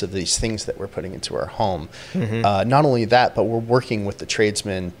aspects of these things that we're putting into our home. Not only that, but we're working with the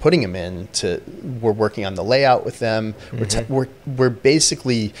tradesmen, putting them in. We're working on the layout with them. We're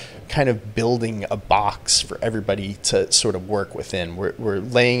basically kind of building a box for everybody to sort of work within. We're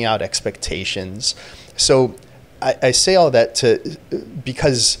laying out expectations. So I say all that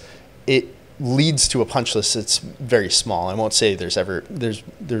because it leads to a punch list that's very small. I won't say there's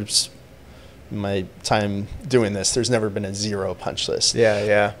my time doing this, there's never been a zero punch list.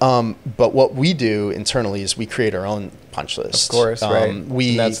 But what we do internally is we create our own punch list. Of course, right.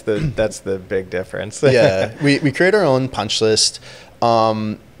 That's the big difference. We create our own punch list,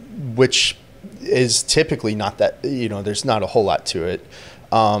 which is typically not that, there's not a whole lot to it.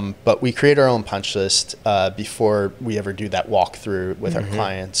 But we create our own punch list before we ever do that walkthrough with our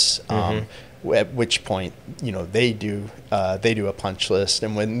clients. At which point, they do a punch list,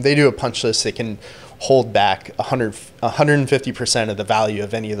 and when they do a punch list, they can hold back 150% of the value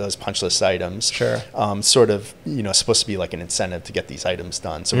of any of those punch list items. Sure. Sort of, supposed to be like an incentive to get these items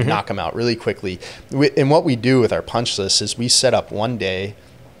done. So we knock them out really quickly. And what we do with our punch list is we set up one day.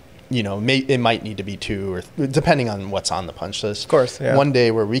 It might need to be two, or depending on what's on the punch list. Of course, yeah. One day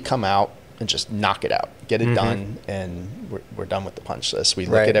where we come out and just knock it out, get it done, and we're done with the punch list. We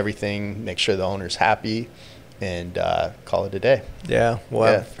look at everything, make sure the owner's happy, and call it a day. Yeah,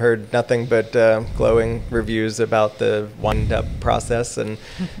 well, I've heard nothing but glowing reviews about the wind-up process, and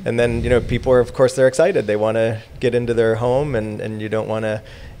then people are, of course, they're excited. They want to get into their home, and you don't want to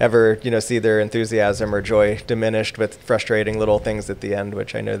ever see their enthusiasm or joy diminished with frustrating little things at the end,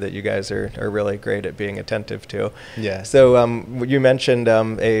 which I know that you guys are really great at being attentive to. Yeah. So you mentioned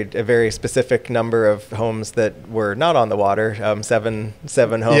a very specific number of homes that were not on the water, seven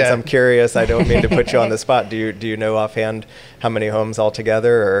homes. Yeah. I'm curious. I don't mean to put you on the spot. Do you know offhand how many homes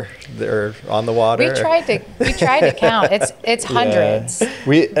altogether are on the water? We tried to count. It's hundreds.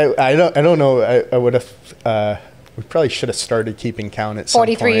 I don't know. I would have. We probably should have started keeping count at some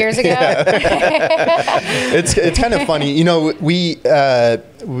 43 point. years ago. It's kind of funny.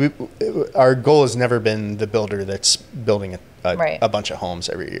 Our goal has never been the builder that's building a bunch of homes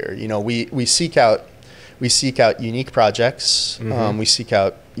every year. We seek out unique projects. We seek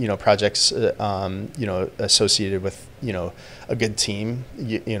out projects associated with a good team,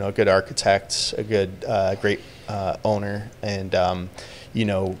 a good architect, a good great owner, and we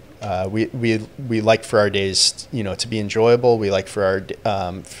like for our days, to be enjoyable. We like for our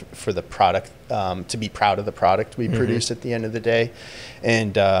for the product to be proud of the product we produce at the end of the day,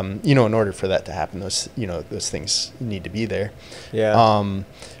 and in order for that to happen, those things need to be there. Yeah.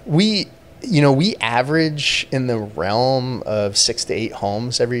 We average in the realm of 6 to 8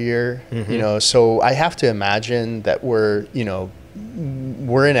 homes every year. So I have to imagine that we're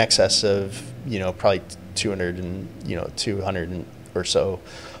in excess of probably 200 or so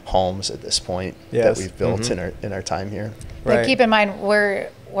homes at this point Yes. that we've built in our time here. But Right. keep in mind, we're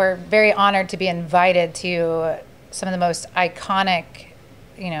very honored to be invited to some of the most iconic,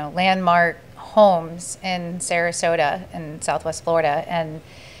 landmark homes in Sarasota and Southwest Florida. And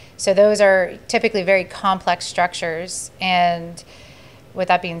so those are typically very complex structures. And with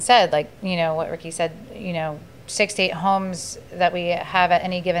that being said, like, what Ricky said, 6 to 8 homes that we have at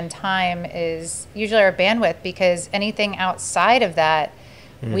any given time is usually our bandwidth, because anything outside of that,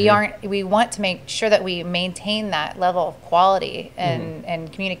 we want to make sure that we maintain that level of quality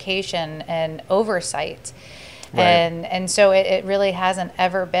and communication and oversight. Right. And so it really hasn't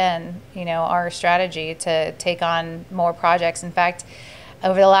ever been, our strategy to take on more projects. In fact,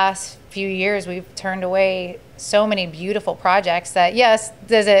 over the last few years, we've turned away so many beautiful projects that, yes,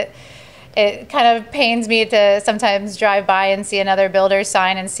 it kind of pains me to sometimes drive by and see another builder's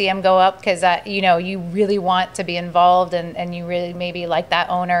sign and see them go up, because you really want to be involved and you really maybe like that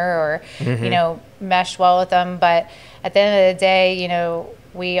owner or mesh well with them. But at the end of the day,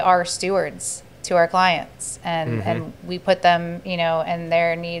 we are stewards to our clients, and we put them and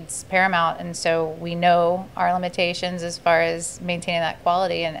their needs paramount, and so we know our limitations as far as maintaining that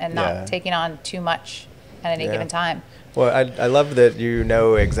quality and not taking on too much at any given time. Well, I love that you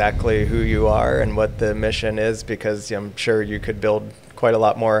know exactly who you are and what the mission is, because I'm sure you could build quite a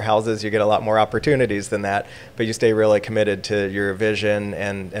lot more houses, you get a lot more opportunities than that, but you stay really committed to your vision,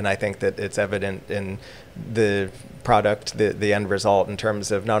 and I think that it's evident in the product, the end result, in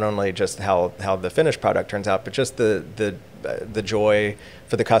terms of not only just how the finished product turns out, but just the joy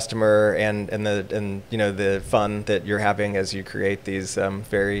for the customer and the fun that you're having as you create these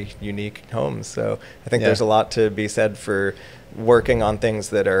very unique homes. So I think there's a lot to be said for working on things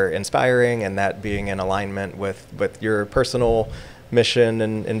that are inspiring, and that being in alignment with your personal mission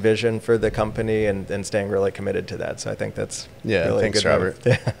and vision for the company, and staying really committed to that. So I think that's really thanks, a good Robert.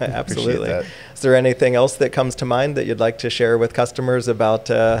 Absolutely. That. Is there anything else that comes to mind that you'd like to share with customers about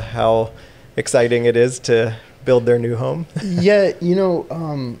how exciting it is to build their new home? Yeah,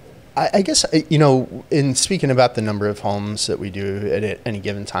 I guess, in speaking about the number of homes that we do at any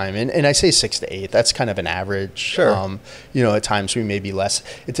given time, and I say 6 to 8, that's kind of an average. Sure. At times we may be less.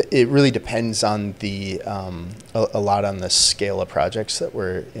 It really depends on a lot on the scale of projects that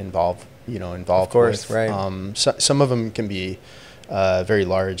we're involved Of course, with. right. Some of them can be very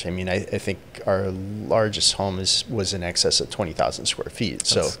large. I mean, I think our largest home was in excess of 20,000 square feet. That's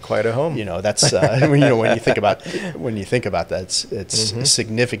so quite a home. That's when you think about that, it's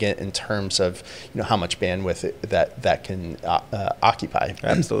significant in terms of how much bandwidth that can occupy.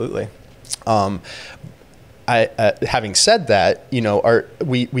 Absolutely. Having said that,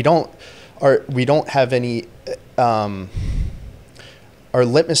 we don't have any. Our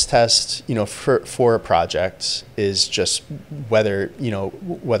litmus test, for a project is just whether we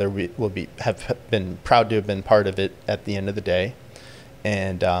will have been proud to have been part of it at the end of the day,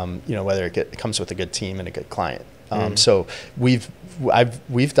 and whether it comes with a good team and a good client. So we've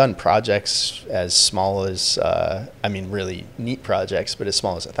done projects as small as really neat projects, but as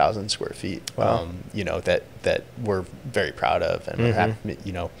small as 1,000 square feet. Wow. That we're very proud of, and we're happy,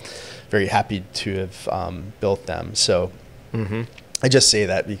 very happy to have built them. So. I just say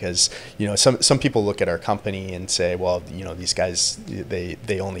that because some people look at our company and say, well, these guys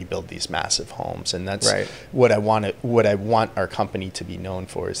they only build these massive homes, and that's right. What I want our company to be known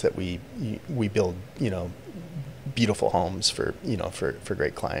for is that we build beautiful homes for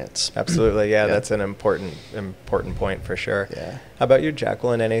great clients. Absolutely, yeah. That's an important point for sure. Yeah. How about you,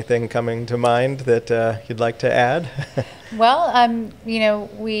 Jacqueline? Anything coming to mind that you'd like to add? Well,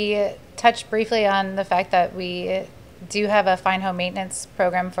 we touched briefly on the fact that we do have a fine home maintenance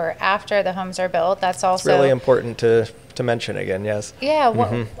program for after the homes are built. That's also it's really important to mention again. Yes. Yeah.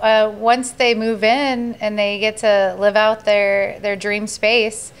 Once they move in and they get to live out their dream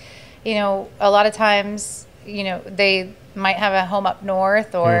space, a lot of times, they might have a home up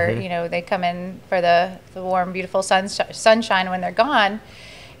north, or they come in for the warm, beautiful sunshine when they're gone.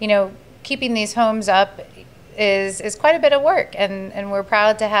 Keeping these homes up is quite a bit of work, and we're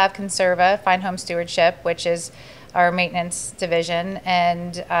proud to have Conserva Fine Home Stewardship, which is our maintenance division,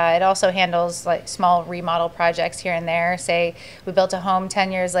 and it also handles like small remodel projects here and there. Say we built a home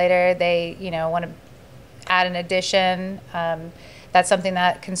 10 years later, they want to add an addition. That's something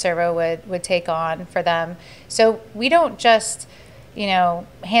that Conserva would take on for them. So we don't just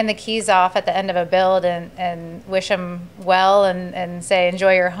hand the keys off at the end of a build and wish them well and say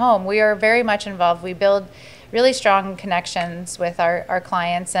enjoy your home. We are very much involved. We build really strong connections with our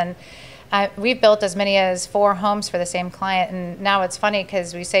clients, and We've built as many as 4 homes for the same client, and now it's funny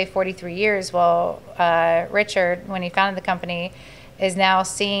because we say 43 years. Well, Richard, when he founded the company, is now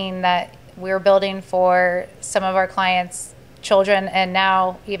seeing that we're building for some of our clients' children, and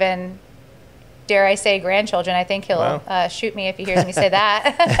now even, dare I say, grandchildren. I think he'll shoot me if he hears me say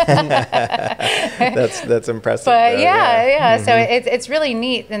that. That's impressive. But yeah. So it's really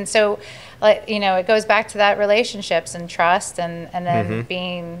neat, and so it goes back to that relationships and trust, and then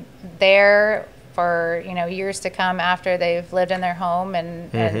being there for years to come after they've lived in their home,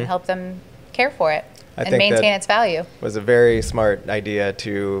 and help them care for it and maintain its value. Was a very smart idea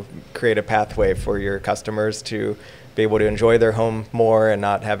to create a pathway for your customers to be able to enjoy their home more and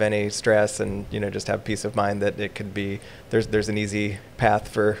not have any stress, and just have peace of mind that it could be there's an easy path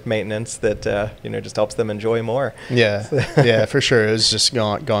for maintenance that just helps them enjoy more. Yeah, for sure. It was just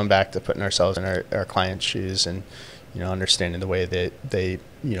going back to putting ourselves in our clients' shoes, and understanding the way that they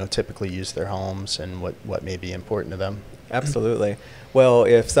typically use their homes and what may be important to them. Absolutely. Well,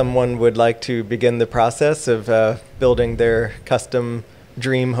 if someone would like to begin the process of building their custom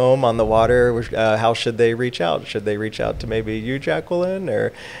dream home on the water, how should they reach out? Should they reach out to maybe you, Jacqueline,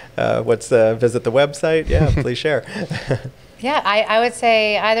 or visit the website? Yeah, please share. Yeah, I would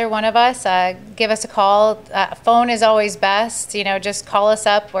say either one of us. Give us a call. Phone is always best. Just call us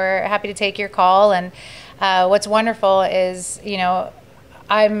up. We're happy to take your call. And what's wonderful is,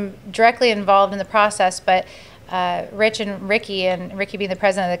 I'm directly involved in the process, but Ricky being the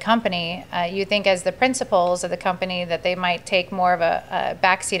president of the company, you think as the principals of the company that they might take more of a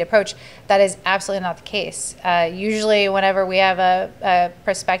backseat approach. That is absolutely not the case. Usually whenever we have a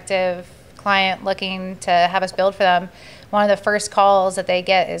prospective client looking to have us build for them, one of the first calls that they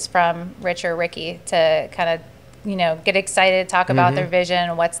get is from Rich or Ricky to kind of, get excited, talk about their vision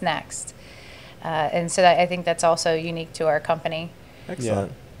and what's next. And so I think that's also unique to our company.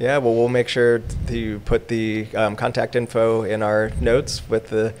 Excellent. Yeah, well, we'll make sure to put the contact info in our notes with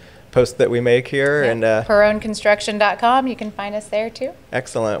the post that we make here. Yeah. And PerroneConstruction.com. You can find us there too.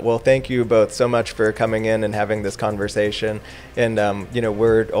 Excellent. Well, thank you both so much for coming in and having this conversation. And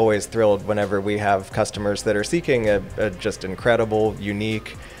we're always thrilled whenever we have customers that are seeking a just incredible,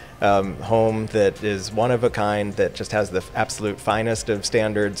 unique home that is one of a kind, that just has the absolute finest of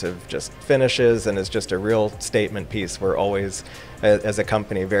standards of just finishes and is just a real statement piece. We're always, as a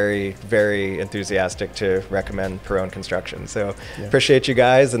company, very, very enthusiastic to recommend Perrone Construction. So appreciate you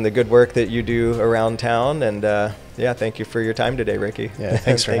guys and the good work that you do around town. And thank you for your time today, Ricky. Yeah,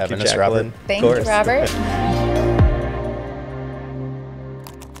 thanks for having us, Jacqueline. Robert. Thank you, Robert.